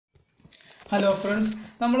Hello friends,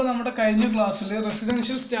 നമ്മുടെ കഴിഞ്ഞ ക്ലാസ്സിൽ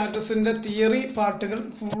റെസിഡൻഷ്യൽ സ്റ്റാറ്റസിൻ്റെ തിയറി പാർട്ടുകൾ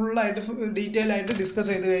ഫുള്ളായിട്ട് ഡീറ്റെയിൽ ആയിട്ട് ഡിസ്കസ്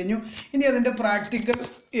ചെയ്ത് കഴിഞ്ഞു. ഇനി അതിൻ്റെ പ്രാക്ടിക്കൽ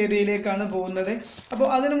ഏരിയയിലേക്കാണ് പോകുന്നത്. അപ്പോൾ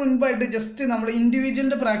അതിന് മുൻപായിട്ട് ജസ്റ്റ് നമ്മൾ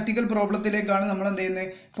ഇൻഡിവിജ്വലിൻ്റെ പ്രാക്ടിക്കൽ പ്രോബ്ലത്തിലേക്കാണ് നമ്മൾ എന്ത്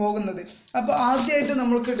ചെയ്യുന്നത് പോകുന്നത്. അപ്പോൾ ആദ്യമായിട്ട്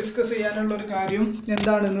നമ്മൾക്ക് ഡിസ്കസ് ചെയ്യാനുള്ള ഒരു കാര്യം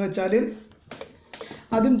എന്താണെന്ന് വെച്ചാൽ,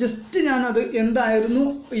 അതും ജസ്റ്റ് ഞാനത് എന്തായിരുന്നു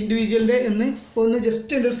ഇൻഡിവിജ്വലിൻ്റെ എന്ന് ഒന്ന്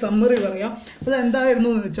ജസ്റ്റ് എൻ്റെ ഒരു സമ്മറി പറയാം. അത് എന്തായിരുന്നു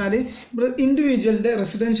എന്ന് വെച്ചാൽ, ഇൻഡിവിജ്വലിൻ്റെ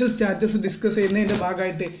റെസിഡൻഷ്യൽ സ്റ്റാറ്റസ് ഡിസ്കസ് ചെയ്യുന്നതിൻ്റെ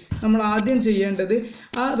ഭാഗമായിട്ട് നമ്മൾ ആദ്യം ചെയ്യേണ്ടത്,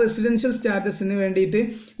 ആ റെസിഡൻഷ്യൽ സ്റ്റാറ്റസിന് വേണ്ടിയിട്ട്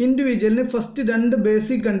ഇൻഡിവിജ്വലിന് ഫസ്റ്റ് രണ്ട്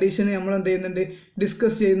ബേസിക് കണ്ടീഷന് നമ്മൾ എന്ത് ചെയ്യുന്നുണ്ട്,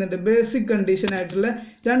 ഡിസ്കസ് ചെയ്യുന്നുണ്ട്. ബേസിക് കണ്ടീഷൻ ആയിട്ടുള്ള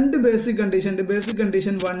രണ്ട് ബേസിക് കണ്ടീഷൻ ഉണ്ട്. Basic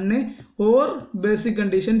condition 1 or basic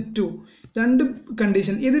condition 2, രണ്ട്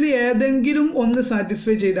കണ്ടീഷൻ. ഇതിൽ ഏതെങ്കിലും ഒന്ന്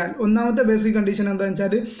സാറ്റിസ്ഫൈ ചെയ്താൽ, ഒന്നാമത്തെ ബേസിക് കണ്ടീഷൻ എന്താണെന്ന് വെച്ചാൽ,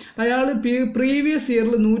 അയാൾ പ്രീവിയസ്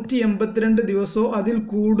ഇയറിൽ 182 ദിവസമോ അതിൽ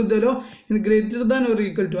കൂടുതലോ greater than or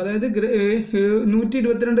equal to, അതായത്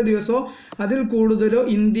 122 ദിവസമോ അതിൽ കൂടുതലോ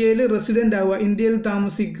ഇന്ത്യയിൽ റെസിഡൻ്റ് ആവുക, ഇന്ത്യയിൽ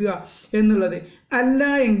താമസിക്കുക എന്നുള്ളത്. അല്ല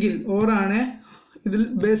എങ്കിൽ ഓറാണ് ഇതിൽ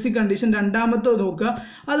ബേസിക് കണ്ടീഷൻ. രണ്ടാമത്തെ നോക്കുക,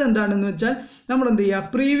 അതെന്താണെന്ന് വെച്ചാൽ നമ്മൾ എന്ത്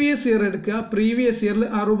ചെയ്യുക, പ്രീവിയസ് ഇയർ എടുക്കുക. പ്രീവിയസ് ഇയറിൽ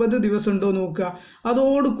 60 ദിവസം ഉണ്ടോ നോക്കുക.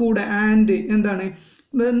 അതോടുകൂടെ ആൻഡ് എന്താണ്,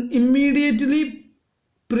 immediately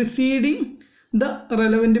preceding the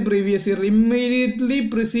relevant previous year. Immediately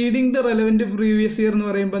preceding the relevant previous year എന്ന്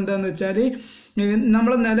പറയുമ്പോൾ എന്താണെന്ന് വെച്ചാൽ,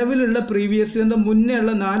 നമ്മളെ നിലവിലുള്ള പ്രീവിയസ് ഇയറിൻ്റെ മുന്നേ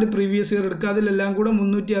ഉള്ള 4 പ്രീവിയസ് ഇയർ എടുക്കുക. അതിലെല്ലാം കൂടെ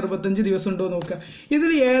 365 ദിവസം ഉണ്ടോ നോക്കുക.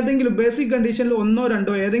 ഇതിൽ ഏതെങ്കിലും ബേസിക് കണ്ടീഷനിൽ 1 or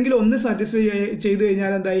 2 ഏതെങ്കിലും ഒന്ന് സാറ്റിസ്ഫൈ ചെയ്ത്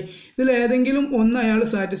കഴിഞ്ഞാൽ എന്തായി, ഇതിൽ ഏതെങ്കിലും ഒന്ന് അയാൾ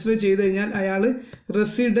സാറ്റിസ്ഫൈ ചെയ്ത് കഴിഞ്ഞാൽ അയാൾ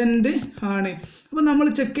റെസിഡൻറ്റ് ആണ്. അപ്പോൾ നമ്മൾ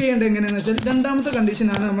ചെക്ക് ചെയ്യേണ്ടത് എങ്ങനെയാണെന്ന് വെച്ചാൽ, രണ്ടാമത്തെ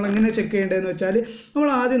കണ്ടീഷനാണ് നമ്മൾ എങ്ങനെ ചെക്ക് ചെയ്യേണ്ടതെന്ന് വെച്ചാൽ, നമ്മൾ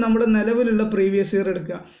ആദ്യം നമ്മുടെ നിലവിലുള്ള പ്രീവിയസ് ഇയർ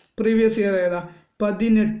എടുക്കുക. പ്രീവിയസ് ഇയർ ഏതാ,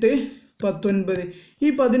 18-19. ഈ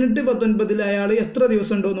 18-19 അയാൾ എത്ര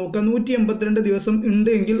ദിവസം ഉണ്ടോ നോക്കുക. 182 ദിവസം ഉണ്ട്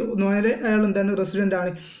എങ്കിൽ നേരെ അയാൾ എന്താണ്, റെസിഡൻ്റ്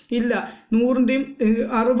ആണ്. ഇല്ല, 100ൻ്റെയും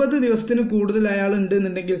 60 ദിവസത്തിന് കൂടുതൽ അയാൾ ഉണ്ട്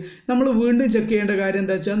എന്നുണ്ടെങ്കിൽ നമ്മൾ വീണ്ടും ചെക്ക് ചെയ്യേണ്ട കാര്യം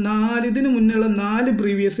എന്താ വെച്ചാൽ, ഇതിന് മുന്നുള്ള 4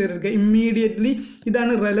 പ്രീവിയസ് ഇയർ എടുക്കുക. ഇമ്മീഡിയറ്റ്ലി,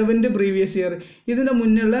 ഇതാണ് റെലവൻറ്റ് പ്രീവിയസ് ഇയർ. ഇതിൻ്റെ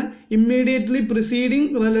മുന്നുള്ള immediately preceding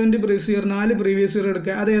relevant previous year 4 previous year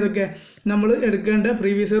എടുക്കുക. അതേതൊക്കെ നമ്മൾ എടുക്കേണ്ട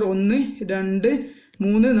പ്രീവിയസ് ഇയർ 1, 2,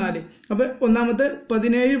 3, 4. അപ്പോൾ ഒന്നാമത്തെ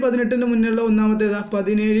 17-18 മുന്നുള്ള ഒന്നാമത്തെ ഏതാ,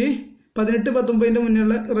 18-19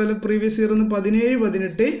 മുന്നുള്ള പ്രീവിയസ് ഇയർ എന്ന്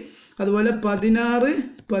 17-18. അതുപോലെ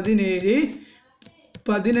 16-17,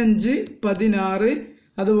 15-16,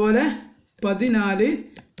 അതുപോലെ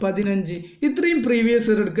 14-15. ഇത്രയും പ്രീവിയസ്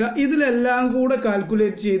ഇയർ എടുക്കുക. ഇതിലെല്ലാം കൂടെ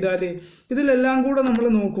കാൽക്കുലേറ്റ് ചെയ്താൽ, ഇതിലെല്ലാം കൂടെ നമ്മൾ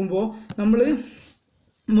നോക്കുമ്പോൾ നമ്മൾ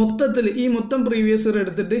മൊത്തത്തിൽ ഈ മൊത്തം പ്രീവിയസ് ഇയർ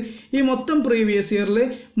എടുത്തിട്ട് ഈ മൊത്തം പ്രീവിയസ് ഇയറിൽ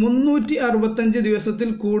 365 ദിവസത്തിൽ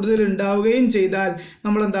കൂടുതൽ ഉണ്ടാവുകയും ചെയ്താൽ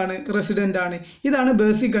നമ്മളെന്താണ്, റെസിഡൻ്റ് ആണ്. ഇതാണ്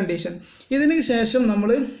ബേസിക് കണ്ടീഷൻ. ഇതിന് ശേഷം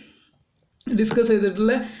നമ്മൾ ഡിസ്കസ്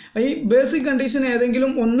ചെയ്തിട്ടുള്ള ഈ ബേസിക് കണ്ടീഷൻ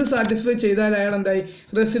ഏതെങ്കിലും ഒന്ന് സാറ്റിസ്ഫൈ ചെയ്താൽ അയാൾ എന്തായി,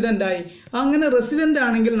 റെസിഡൻ്റ് ആയി. അങ്ങനെ റെസിഡൻ്റ്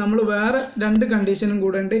ആണെങ്കിൽ നമ്മൾ വേറെ 2 കണ്ടീഷനും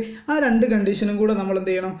കൂടെ ഉണ്ട്. ആ 2 കണ്ടീഷനും കൂടെ നമ്മൾ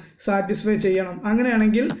എന്ത് ചെയ്യണം, സാറ്റിസ്ഫൈ ചെയ്യണം.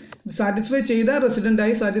 അങ്ങനെയാണെങ്കിൽ സാറ്റിസ്ഫൈ ചെയ്താൽ റെസിഡൻ്റ്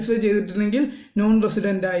ആയി, സാറ്റിസ്ഫൈ ചെയ്തിട്ടില്ലെങ്കിൽ നോൺ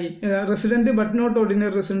റെസിഡൻ്റ് ആയി. Resident but not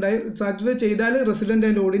ordinary resident ആയി. സാറ്റിസ്ഫൈ ചെയ്താൽ റെസിഡൻ്റ്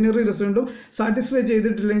ആൻഡ് ഓർഡിനറി റെസിഡൻറ്റും, സാറ്റിസ്ഫൈ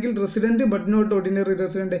ചെയ്തിട്ടില്ലെങ്കിൽ resident but not ordinary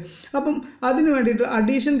resident. അപ്പം അതിന് വേണ്ടിയിട്ട്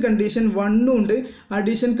അഡീഷൻ കണ്ടീഷൻ 1 ഉണ്ട്,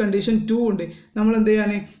 അഡീഷൻ കണ്ടീഷൻ 2 ഉണ്ട്. നമ്മൾ എന്ത്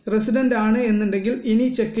ചെയ്യാൻ, റെസിഡൻ്റ് ആണ് എന്നുണ്ടെങ്കിൽ ഇനി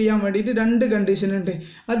ചെക്ക് ചെയ്യാൻ വേണ്ടിയിട്ട് 2 കണ്ടീഷൻ ഉണ്ട്.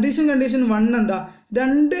 അഡീഷൻ കണ്ടീഷൻ 1 എന്താ,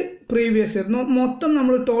 2 പ്രീവിയസ് ഇയർ, മൊത്തം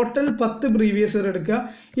നമ്മൾ ടോട്ടൽ 10 പ്രീവിയസ് ഇയർ എടുക്കുക.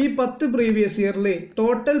 ഈ 10 പ്രീവിയസ് ഇയറിൽ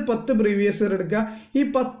ടോട്ടൽ 10 പ്രീവിയസ് ഇയർ എടുക്കുക. ഈ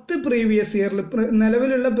 10 പ്രീവിയസ് ഇയറിൽ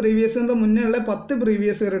നിലവിലുള്ള പ്രീവിയസ് ഇയറിൻ്റെ മുന്നേ ഉള്ള 10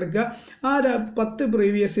 പ്രീവിയസ് ഇയർ എടുക്കുക. ആ 10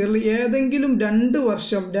 പ്രീവിയസ് ഇയറിൽ ഏതെങ്കിലും 2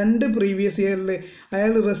 വർഷം 2 പ്രീവിയസ് ഇയറിൽ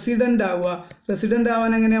അയാൾ റെസിഡൻ്റ് ആവുക. റെസിഡൻ്റ്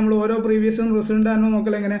ആവാൻ എങ്ങനെ, നമ്മൾ ഓരോ പ്രീവിയസ് ഇയറും റെസിഡൻ്റ് ആണോ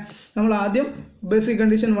നോക്കൽ എങ്ങനെ, നമ്മൾ ആദ്യം ബേസിക്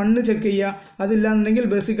കണ്ടീഷൻ 1 ചെക്ക് ചെയ്യുക. അതില്ലാന്നുണ്ടെങ്കിൽ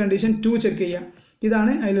ബേസിക് കണ്ടീഷൻ 2 ചെക്ക് ചെയ്യുക.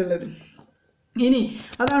 ഇതാണ് അതിലുള്ളത്. ഇനി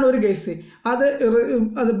അതാണ് ഒരു കേസ്. അത്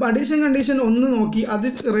അഡീഷൻ കണ്ടീഷൻ 1 നോക്കി അത്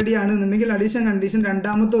റെഡി ആണെന്നുണ്ടെങ്കിൽ അഡീഷൻ കണ്ടീഷൻ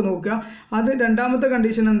രണ്ടാമത്തെ നോക്കുക. അത് രണ്ടാമത്തെ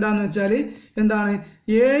കണ്ടീഷൻ എന്താണെന്ന് വെച്ചാൽ, എന്താണ്,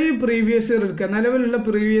 7 പ്രീവിയസ് ഇയർ എടുക്കുക. നിലവിലുള്ള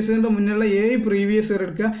പ്രീവിയസ് ഇയറിൻ്റെ മുന്നുള്ള 7 പ്രീവിയസ് ഇയർ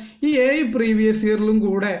എടുക്കുക. ഈ 7 പ്രീവിയസ് ഇയറിലും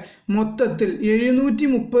കൂടെ മൊത്തത്തിൽ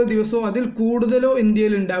 730 ദിവസമോ അതിൽ കൂടുതലോ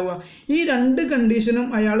ഇന്ത്യയിൽ ഉണ്ടാവുക. ഈ 2 കണ്ടീഷനും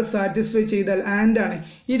അയാൾ സാറ്റിസ്ഫൈ ചെയ്താൽ ആൻഡാണ്.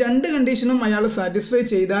 ഈ 2 കണ്ടീഷനും അയാൾ സാറ്റിസ്ഫൈ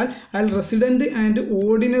ചെയ്താൽ അയാൾ resident and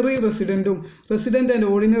ordinary റെസിഡൻറ്റും, resident and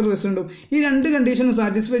ordinary റെസിഡൻറ്റും. ഈ 2 കണ്ടീഷനും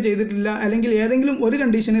സാറ്റിസ്ഫൈ ചെയ്തിട്ടില്ല, അല്ലെങ്കിൽ ഏതെങ്കിലും ഒരു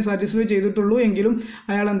കണ്ടീഷനെ സാറ്റിസ്ഫൈ ചെയ്തിട്ടുള്ളൂ എങ്കിലും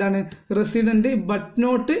അയാൾ എന്താണ്, resident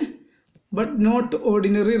but not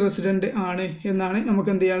ordinary resident ആണ് എന്നാണ് നമുക്ക്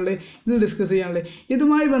എന്ത് ചെയ്യാനുള്ളത്, ഇതിൽ ഡിസ്കസ് ചെയ്യാനുള്ളത്.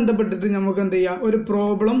 ഇതുമായി ബന്ധപ്പെട്ടിട്ട് നമുക്ക് എന്ത് ചെയ്യാം, ഒരു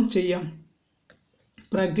പ്രോബ്ലം ചെയ്യാം.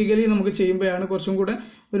 പ്രാക്ടിക്കലി നമുക്ക് ചെയ്യുമ്പോഴാണ് കുറച്ചും കൂടെ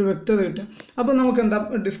ഒരു വ്യക്തത കിട്ടുക. അപ്പോൾ നമുക്ക് എന്താ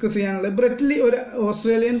ഡിസ്കസ് ചെയ്യാനുള്ളത്, ബ്രെറ്റ് ലീ ഒരു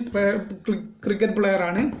ഓസ്ട്രേലിയൻ ക്രിക്കറ്റ് പ്ലെയർ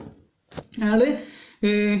ആണ്. അയാൾ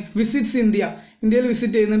വിസിറ്റ്സ് ഇന്ത്യയിൽ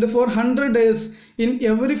വിസിറ്റ് ചെയ്യുന്നുണ്ട് four 100 days in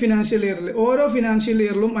every financial ഇയറിൽ. ഓരോ ഫിനാൻഷ്യൽ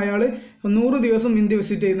ഇയറിലും അയാൾ 100 ദിവസം ഇന്ത്യ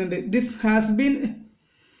വിസിറ്റ് ചെയ്യുന്നുണ്ട്. This has been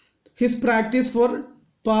his practice for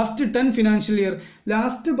past 10 financial year.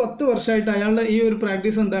 Last 10 വർഷമായിട്ട് അയാളുടെ ഈ ഒരു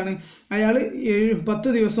പ്രാക്ടീസ് എന്താണ്? അയാൾ 100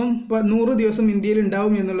 ദിവസം ഇന്ത്യയിൽ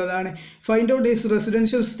ഉണ്ടാവും എന്നുള്ളതാണ്. Find out his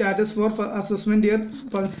residential status four assessment year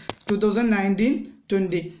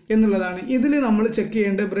 2019-20 എന്നുള്ളതാണ്. ഇതിൽ നമ്മൾ ചെക്ക്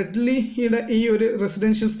ചെയ്യേണ്ടത് ബ്രെറ്റ് ലീയുടെ ഈ ഒരു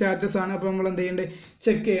റെസിഡൻഷ്യൽ സ്റ്റാറ്റസ് ആണ്. അപ്പോൾ നമ്മൾ എന്ത് ചെയ്യേണ്ടത്?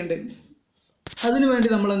 ചെക്ക് ചെയ്യേണ്ടത്. അതിനുവേണ്ടി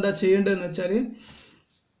നമ്മൾ എന്താ ചെയ്യേണ്ടതെന്ന് വെച്ചാൽ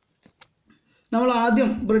നമ്മൾ ആദ്യം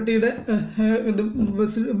ബ്രെറ്റ്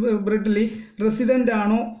ലീ റെസിഡൻ്റ്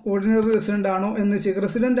ആണോ ഓർഡിനറി റെസിഡൻ്റ് ആണോ എന്ന്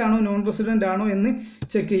റെസിഡൻ്റ് ആണോ നോൺ റെസിഡൻ്റ് ആണോ എന്ന്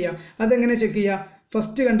ചെക്ക് ചെയ്യുക. അതെങ്ങനെ ചെക്ക് ചെയ്യുക?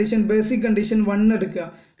 ഫസ്റ്റ് കണ്ടീഷൻ ബേസിക് കണ്ടീഷൻ 1 എടുക്കുക.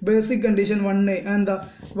 ബേസിക് കണ്ടീഷൻ 1 എന്താ?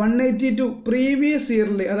 182 പ്രീവിയസ്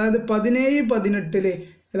ഇയറിൽ, അതായത് 17-18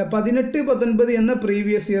 അല്ല 18-19 എന്ന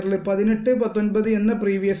പ്രീവിയസ് ഇയറിൽ 18-19 എന്ന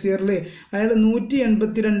പ്രീവിയസ് ഇയറിൽ അയാൾ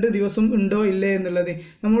 182 ദിവസം ഉണ്ടോ ഇല്ലേ എന്നുള്ളത്.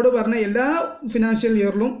 നമ്മോട് പറഞ്ഞ എല്ലാ ഫിനാൻഷ്യൽ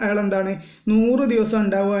ഇയറിലും അയാൾ എന്താണ് 100 ദിവസം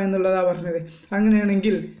ഉണ്ടാവുക എന്നുള്ളതാണ് പറഞ്ഞത്.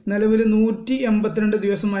 അങ്ങനെയാണെങ്കിൽ നിലവിൽ 182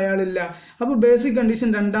 ദിവസം അയാളില്ല. അപ്പോൾ ബേസിക് കണ്ടീഷൻ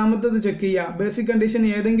രണ്ടാമത്തത് ചെക്ക് ചെയ്യുക. ബേസിക് കണ്ടീഷൻ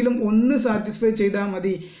ഏതെങ്കിലും ഒന്ന് സാറ്റിസ്ഫൈ ചെയ്താൽ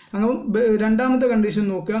മതി. അങ്ങനെ രണ്ടാമത്തെ കണ്ടീഷൻ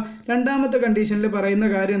നോക്കുക. രണ്ടാമത്തെ കണ്ടീഷനിൽ പറയുന്ന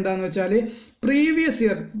കാര്യം എന്താണെന്ന് വെച്ചാൽ പ്രീവിയസ്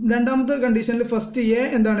ഇയർ, രണ്ടാമത്തെ കണ്ടീഷനിൽ ഫസ്റ്റ് എ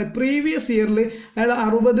എന്താണ്? പ്രീവിയസ് ഇയറിൽ അയാൾ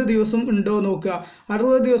 60 ദിവസം ഉണ്ടോ നോക്കുക.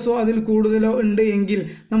 60 ദിവസമോ അതിൽ കൂടുതലോ ഉണ്ട് എങ്കിൽ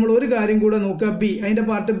നമ്മൾ ഒരു കാര്യം കൂടെ നോക്കുക. ബി, അതിൻ്റെ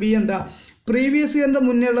പാർട്ട് ബി എന്താ? പ്രീവിയസ് ഇയറിൻ്റെ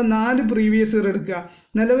മുന്നേ ഉള്ള 4 പ്രീവിയസ് ഇയർ എടുക്കുക.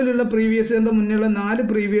 നിലവിലുള്ള പ്രീവിയസ് ഇയറിൻ്റെ മുന്നേ ഉള്ള 4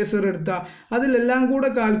 പ്രീവിയസ് ഇയർ എടുക്കുക. അതിലെല്ലാം കൂടെ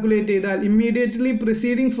കാൽക്കുലേറ്റ് ചെയ്താൽ immediately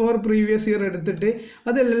preceding four previous year എടുത്തിട്ട്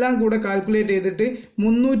അതിലെല്ലാം കൂടെ കാൽക്കുലേറ്റ് ചെയ്തിട്ട്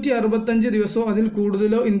 365 ദിവസമോ അതിൽ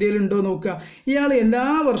കൂടുതലോ ഇന്ത്യയിൽ ഉണ്ടോ നോക്കുക. ഇയാൾ എല്ലാ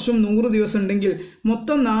വർഷവും 100 ദിവസം ഉണ്ടെങ്കിൽ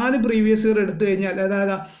മൊത്തം 4 പ്രീവിയസ് ഇയർ എടുത്തു കഴിഞ്ഞാൽ,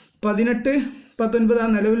 അതായത് 18-19 ആ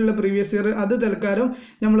നിലവിലുള്ള പ്രീവിയസ് ഇയർ, അത് തൽക്കാലം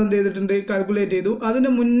നമ്മൾ എന്ത് ചെയ്തിട്ടുണ്ട്? കാൽക്കുലേറ്റ് ചെയ്തു. അതിൻ്റെ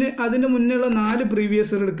മുന്നേ ഉള്ള 4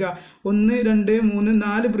 പ്രീവിയസ് ഇയർ എടുക്കുക. 1, 2, 3,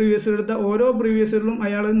 4 പ്രീവിയസ് ഇയർ എടുത്താൽ ഓരോ പ്രീവിയസ് ഇയറിലും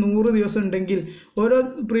അയാൾ 100 ദിവസം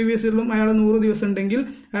ഉണ്ടെങ്കിൽ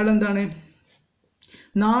അയാൾ എന്താണ്?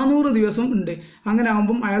 400 ദിവസം ഉണ്ട്. അങ്ങനെ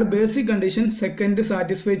ആകുമ്പം അയാൾ ബേസിക് കണ്ടീഷൻ സെക്കൻഡ്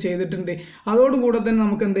സാറ്റിസ്ഫൈ ചെയ്തിട്ടുണ്ട്. അതോടുകൂടെ തന്നെ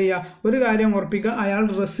നമുക്ക് എന്ത് ചെയ്യുക? ഒരു കാര്യം ഉറപ്പിക്കുക, അയാൾ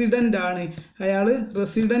റെസിഡൻ്റ്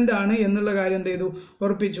ആണ് എന്നുള്ള കാര്യം എന്ത് ചെയ്തു?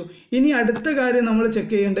 ഉറപ്പിച്ചു. ഇനി അടുത്ത കാര്യം നമ്മൾ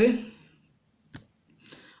ചെക്ക്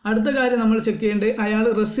ചെയ്യേണ്ടത് അയാൾ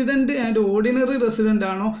റെസിഡൻറ്റ് ആൻഡ് ഓർഡിനറി റെസിഡൻ്റ്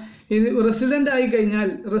ആണോ? ഇത് റെസിഡൻ്റ് ആയി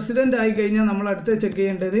കഴിഞ്ഞാൽ നമ്മൾ അടുത്ത് ചെക്ക്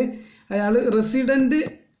ചെയ്യേണ്ടത് അയാൾ റെസിഡൻറ്റ്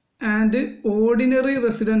ആൻഡ് ഓർഡിനറി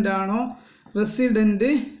റെസിഡൻ്റ് ആണോ, resident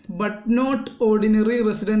but not ordinary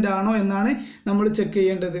resident ആണോ എന്നാണ് നമ്മൾ ചെക്ക്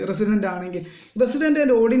ചെയ്യേണ്ടത്. റെസിഡൻ്റ് ആണെങ്കിൽ, റെസിഡൻ്റ്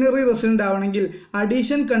ആൻഡ് ഓർഡിനറി റെസിഡൻ്റ് ആവണമെങ്കിൽ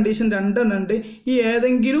അഡീഷൻ കണ്ടീഷൻ 2 ഉണ്ട്. ഈ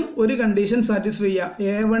ഏതെങ്കിലും ഒരു കണ്ടീഷൻ സാറ്റിസ്ഫൈ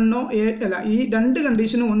ചെയ്യുക. A1 ഈ 2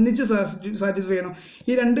 കണ്ടീഷനും ഒന്നിച്ച് സാറ്റിസ്ഫൈ ചെയ്യണം.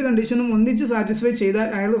 ഈ 2 കണ്ടീഷനും ഒന്നിച്ച് സാറ്റിസ്ഫൈ ചെയ്താൽ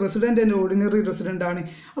അയാൾ റെസിഡൻ്റ് ആൻഡ് ഓർഡിനറി റെസിഡൻ്റ് ആണ്.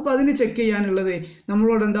 അപ്പോൾ അതിന് ചെക്ക് ചെയ്യാനുള്ളത്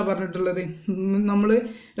നമ്മളോട് എന്താ പറഞ്ഞിട്ടുള്ളത്? നമ്മൾ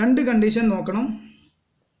 2 കണ്ടീഷൻ നോക്കണം.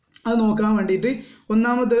 അത് നോക്കാൻ വേണ്ടിയിട്ട്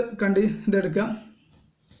ഒന്നാമത് ഇതെടുക്കുക.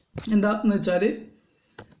 എന്താന്ന് വെച്ചാൽ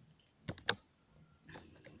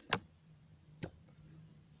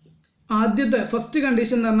ആദ്യത്തെ ഫസ്റ്റ്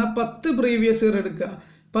കണ്ടീഷൻ എന്ന് പറഞ്ഞാൽ 10 പ്രീവിയസ് ഇയർ എടുക്കുക.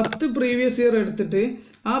 10 പ്രീവിയസ് ഇയർ എടുത്തിട്ട്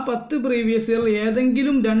ആ 10 പ്രീവിയസ് ഇയറിൽ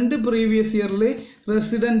ഏതെങ്കിലും 2 പ്രീവിയസ് ഇയറിൽ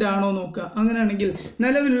റെസിഡൻ്റ് ആണോ നോക്കുക. അങ്ങനെയാണെങ്കിൽ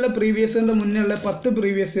നിലവിലുള്ള പ്രീവിയസ് ഇയറിൻ്റെ മുന്നേ ഉള്ള 10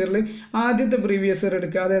 പ്രീവിയസ് ഇയറിൽ ആദ്യത്തെ പ്രീവിയസ് ഇയർ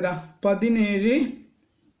എടുക്കുക. അതേതാ?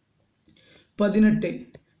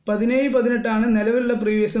 17-18 ആണ് നിലവിലുള്ള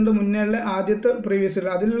പ്രീവിയസ് ഇയറിൻ്റെ മുന്നേ ഉള്ള ആദ്യത്തെ പ്രീവിയസ് ഇയർ.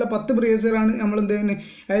 അതിലുള്ള 10 പ്രീവിയസ് ഇയർ ആണ് നമ്മൾ എന്ത് ചെയ്യുന്നത്?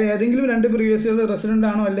 അതിൽ ഏതെങ്കിലും 2 പ്രീവിയസ് ഇയർ റെസിഡൻ്റ്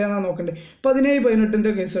ആണോ അല്ലേ എന്നാണ് നോക്കേണ്ടത്.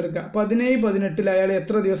 17-18 കേസ് എടുക്കുക. 17-18 അയാൾ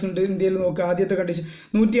എത്ര ദിവസം ഉണ്ട് ഇന്ത്യയിൽ നോക്കുക. ആദ്യത്തെ കണ്ടീഷൻ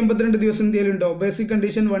 182 ദിവസം ഇന്ത്യയിലുണ്ടോ? ബേസിക്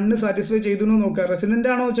കണ്ടീഷൻ 1 സാറ്റിസ്ഫൈ ചെയ്തു എന്ന് നോക്കുക. റെസിഡൻ്റ്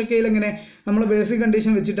ആണോ ചെക്ക് ചെയ്യൽ എങ്ങനെ? നമ്മൾ ബേസിക്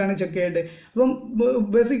കണ്ടീഷൻ വെച്ചിട്ടാണ് ചെക്ക് ചെയ്യേണ്ടത്. അപ്പം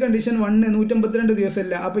ബേസിക് കണ്ടീഷൻ 1 152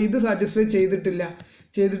 ദിവസമില്ല. അപ്പോൾ ഇത് സാറ്റിസ്ഫൈ ചെയ്തിട്ടില്ല.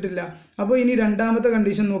 അപ്പോൾ ഇനി രണ്ടാമത്തെ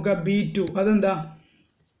കണ്ടീഷൻ നോക്കുക, B2. അതെന്താ?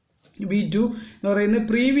 B2 എന്ന് പറയുന്നത്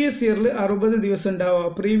പ്രീവിയസ് ഇയറിൽ 60 ദിവസം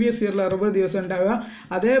ഉണ്ടാവുക.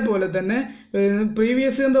 അതേപോലെ തന്നെ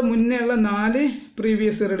പ്രീവിയസ് ഇയറിൻ്റെ മുന്നേ ഉള്ള 4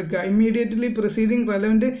 പ്രീവിയസ് ഇയർ എടുക്കുക. Immediately preceding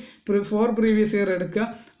relevant 4 previous year എടുക്കുക.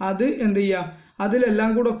 അത് എന്ത് ചെയ്യുക? അതിലെല്ലാം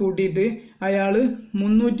കൂടെ കൂട്ടിയിട്ട് അയാൾ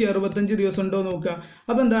 365 ദിവസം ഉണ്ടോ നോക്കുക.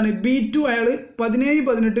 അപ്പോൾ എന്താണ്? B2 അയാൾ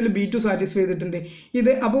 17-18 B2 സാറ്റിസ്ഫൈ ചെയ്തിട്ടുണ്ട്.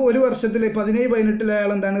 ഇത് അപ്പോൾ ഒരു വർഷത്തിൽ 17-18 അയാൾ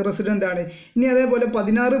എന്താണ്? റെസിഡൻ്റ് ആണ്. ഇനി അതേപോലെ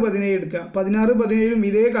 16-17 എടുക്കുക. 16-17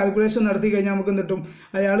 ഇതേ കാൽക്കുലേഷൻ നടത്തി കഴിഞ്ഞാൽ നമുക്ക് കിട്ടും.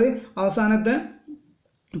 അയാൾ അവസാനത്തെ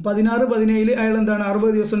 16, 17 അയാൾ എന്താണ്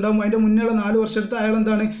 60 ദിവസം ഉണ്ടാവും. അതിൻ്റെ മുന്നേയുള്ള 4 വർഷത്തെ അയാൾ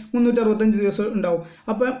എന്താണ് 365 ദിവസം ഉണ്ടാവും.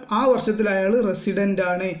 അപ്പം ആ വർഷത്തിൽ അയാൾ റെസിഡൻ്റ്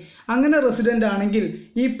ആണ്. അങ്ങനെ റെസിഡൻ്റ് ആണെങ്കിൽ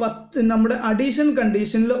ഈ നമ്മുടെ അഡീഷൻ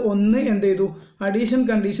കണ്ടീഷനിൽ എന്ത് ചെയ്തു? അഡീഷൻ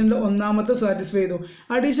കണ്ടീഷനിൽ ഒന്നാമത്തെ സാറ്റിസ്ഫൈ ചെയ്തു.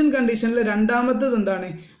 അഡീഷൻ കണ്ടീഷനിൽ രണ്ടാമത്തത് എന്താണ്?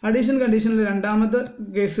 അഡീഷൻ കണ്ടീഷനിൽ രണ്ടാമത്തെ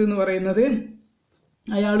കേസ് എന്ന് പറയുന്നത്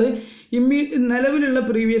അയാൾ നിലവിലുള്ള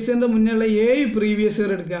പ്രീവിയസ് ഇയറിൻ്റെ മുന്നേയുള്ള 7 പ്രീവിയസ്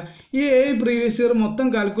ഇയർ എടുക്കുക. ഈ 7 പ്രീവിയസ് ഇയർ മൊത്തം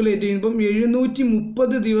കാൽക്കുലേറ്റ് ചെയ്യുമ്പം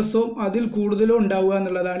 730 ദിവസവും അതിൽ കൂടുതലോ ഉണ്ടാവുക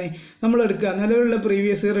എന്നുള്ളതാണ് നമ്മൾ എടുക്കുക. നിലവിലുള്ള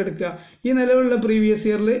പ്രീവിയസ് ഇയർ എടുക്കുക. ഈ നിലവിലുള്ള പ്രീവിയസ്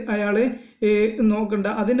ഇയറിൽ അയാൾ നോക്കണ്ട,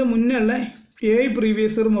 അതിൻ്റെ മുന്നേയുള്ള 7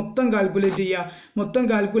 പ്രീവിയസ് ഇയർ മൊത്തം കാൽക്കുലേറ്റ് ചെയ്യുക. മൊത്തം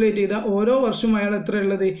കാൽക്കുലേറ്റ് ചെയ്താൽ ഓരോ വർഷവും അയാൾ എത്ര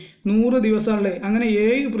ഉള്ളത്? 100 ദിവസമുള്ളത്. അങ്ങനെ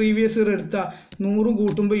 7 പ്രീവിയസ് ഇയർ എടുത്താൽ 100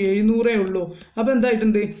 കൂട്ടുമ്പോൾ 700 ഉള്ളൂ. അപ്പോൾ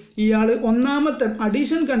എന്തായിട്ടുണ്ട്? ഇയാൾ ഒന്നാമത്തെ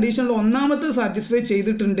അഡീഷൻ കണ്ടീഷനിൽ ഒന്നാമത്തെ സാറ്റിസ്ഫൈ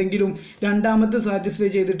ചെയ്തിട്ടുണ്ടെങ്കിലും രണ്ടാമത്തെ സാറ്റിസ്ഫൈ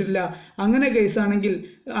ചെയ്തിട്ടില്ല. അങ്ങനെ കേസാണെങ്കിൽ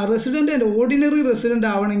റെസിഡൻ്റ് ആൻഡ് ഓർഡിനറി റെസിഡൻ്റ്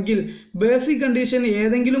ആവണമെങ്കിൽ ബേസിക് കണ്ടീഷൻ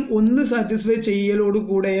ഏതെങ്കിലും ഒന്ന് സാറ്റിസ്ഫൈ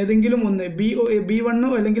ചെയ്യലോടുകൂടെ ഏതെങ്കിലും ഒന്ന് B1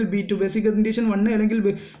 അല്ലെങ്കിൽ B2, ബേസിക് കണ്ടീഷൻ 1 അല്ലെങ്കിൽ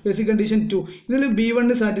ബേസിക് കണ്ടീഷൻ 2, ഇതിൽ B1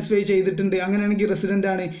 സാറ്റിസ്ഫൈ ചെയ്തിട്ടുണ്ട്, അങ്ങനെയാണെങ്കിൽ റെസിഡൻ്റ്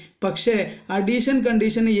ആണ്. പക്ഷേ അഡീഷൻ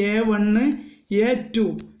കണ്ടീഷൻ A1, A2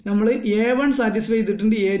 നമ്മൾ A1 സാറ്റിസ്ഫൈ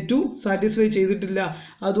ചെയ്തിട്ടുണ്ട്, A2 സാറ്റിസ്ഫൈ ചെയ്തിട്ടില്ല.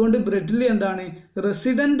 അതുകൊണ്ട് ബ്രെഡ്ലി എന്താണ്?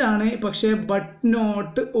 റെസിഡൻ്റ് ആണ്, പക്ഷേ ബട്ട്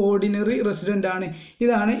നോട്ട് ഓർഡിനറി റെസിഡൻ്റ് ആണ്.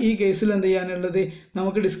 ഇതാണ് ഈ കേസിൽ എന്ത് ചെയ്യാനുള്ളത്?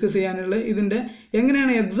 നമുക്ക് ഡിസ്കസ് ചെയ്യാനുള്ളത്. ഇതിൻ്റെ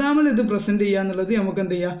എങ്ങനെയാണ് എക്സാമിൽ ഇത് പ്രസൻറ്റ് ചെയ്യുക എന്നുള്ളത് നമുക്ക്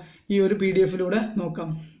എന്ത് ചെയ്യാം? ഈ ഒരു PDF-ലൂടെ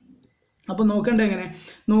നോക്കാം. അപ്പോൾ നോക്കേണ്ടത് എങ്ങനെ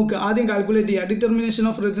നോക്കുക? ആദ്യം കാൽക്കുലേറ്റ് ചെയ്യുക. Determination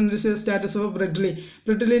of residential status of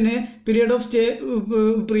ബ്രെഡ്ലിന് period of stay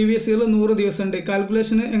previous ഇയറിൽ 100 ദിവസം ഉണ്ട്.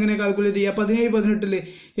 കാൽക്കുലേഷൻ എങ്ങനെ കാൽക്കുലേറ്റ് ചെയ്യുക? 17,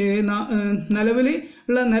 18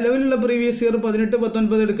 നിലവിലുള്ള പ്രീവിയസ് ഇയർ 18,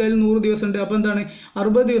 19 എടുക്കുക. അതിൽ 100 ദിവസം ഉണ്ട്. അപ്പോൾ എന്താണ്?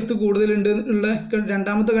 60 ദിവസത്തിൽ കൂടുതലുണ്ട് ഉള്ള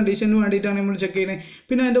രണ്ടാമത്തെ കണ്ടീഷന് വേണ്ടിയിട്ടാണ് നമ്മൾ ചെക്ക് ചെയ്യുന്നത്.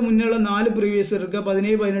 പിന്നെ അതിൻ്റെ മുന്നേയുള്ള 4 പ്രീവിയസ് ഇയർ എടുക്കുക.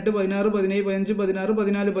 17, 18, 16, 17, 15, 16,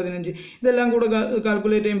 14, 15 ഇതെല്ലാം കൂടെ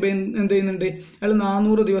കാൽക്കുലേറ്റ് ചെയ്യുമ്പോൾ എന്ത് ചെയ്യുന്നുണ്ട്? അയാൾ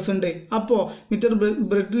 400 ദിവസം ഉണ്ട്. അപ്പോൾ മിസ്റ്റർ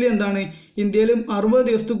ബ്രെഡ്ലി എന്താണ്? ഇന്ത്യയിൽ 60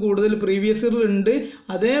 ദിവസത്തിൽ കൂടുതൽ പ്രീവിയസ് ഇയർ ഉണ്ട്.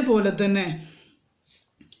 അതേപോലെ തന്നെ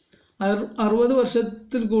 60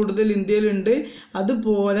 വർഷത്തിൽ കൂടുതൽ ഇന്ത്യയിലുണ്ട്.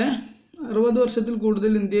 അതുപോലെ 60 വർഷത്തിൽ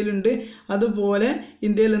കൂടുതൽ ഇന്ത്യയിലുണ്ട്. അതുപോലെ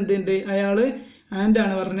ഇന്ത്യയിൽ എന്തുണ്ട്? അയാൾ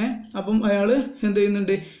ആൻഡാണ് പറഞ്ഞത്. അപ്പം അയാൾ എന്ത്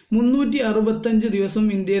ചെയ്യുന്നുണ്ട്? 365 ദിവസം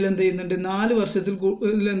ഇന്ത്യയിൽ എന്ത് ചെയ്യുന്നുണ്ട്? 4 വർഷത്തിൽ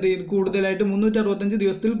എന്ത് ചെയ്യും? കൂടുതലായിട്ട് 365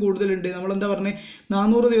 ദിവസത്തിൽ കൂടുതലുണ്ട്. നമ്മളെന്താ പറഞ്ഞത്?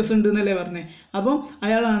 400 ദിവസം ഉണ്ട് എന്നല്ലേ പറഞ്ഞത്. അപ്പം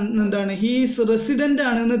അയാൾ എന്താണ്? ഹീസ് റെസിഡൻ്റ്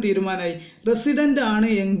ആണെന്ന് തീരുമാനമായി. റെസിഡൻ്റ് ആണ്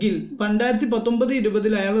എങ്കിൽ 2019,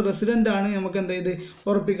 20 അയാൾ റെസിഡൻ്റ് ആണ് നമുക്ക് എന്ത് ചെയ്ത്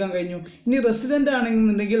ഉറപ്പിക്കാൻ കഴിഞ്ഞു. ഇനി റെസിഡൻ്റ്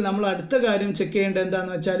ആണെന്നുണ്ടെങ്കിൽ നമ്മൾ അടുത്ത കാര്യം ചെക്ക് ചെയ്യേണ്ടത്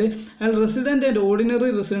എന്താണെന്ന് വെച്ചാൽ അയാൾ റെസിഡൻ്റ് ആൻഡ്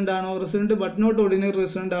ഓർഡിനറി റെസിഡൻ്റ് ആണോ, resident but not ordinary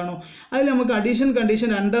resident ആണോ? അതിൽ നമുക്ക് അഡീഷൻ കണ്ടീഷൻ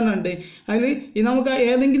 2 ഉണ്ട്. അതിൽ നമുക്ക്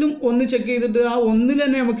ഏതെങ്കിലും ഒന്ന് ചെക്ക് ചെയ്തിട്ട് ആ ഒന്നിൽ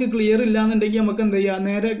തന്നെ നമുക്ക് ക്ലിയർ ഇല്ല എന്നുണ്ടെങ്കിൽ നമുക്ക് എന്ത് ചെയ്യുക?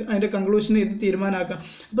 നേരെ അതിൻ്റെ കൺക്ലൂഷൻ ചെയ്ത് തീരുമാനമാക്കാം.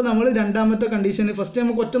 അപ്പോൾ നമ്മൾ രണ്ടാമത്തെ കണ്ടീഷന് ഫസ്റ്റ്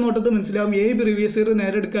നമുക്ക് ഒറ്റ നോട്ടത്തിൽ മനസ്സിലാവും. 7 പ്രീവിയസ് ഇയർ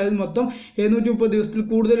നേരെ എടുക്കാതെ മൊത്തം 730 ദിവസത്തിൽ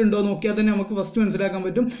കൂടുതലുണ്ടോ നോക്കിയാൽ തന്നെ നമുക്ക് ഫസ്റ്റ് മനസ്സിലാക്കാൻ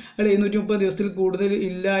പറ്റും അതിൽ 730 ദിവസത്തിൽ കൂടുതൽ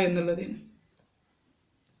ഇല്ല എന്നുള്ളത്.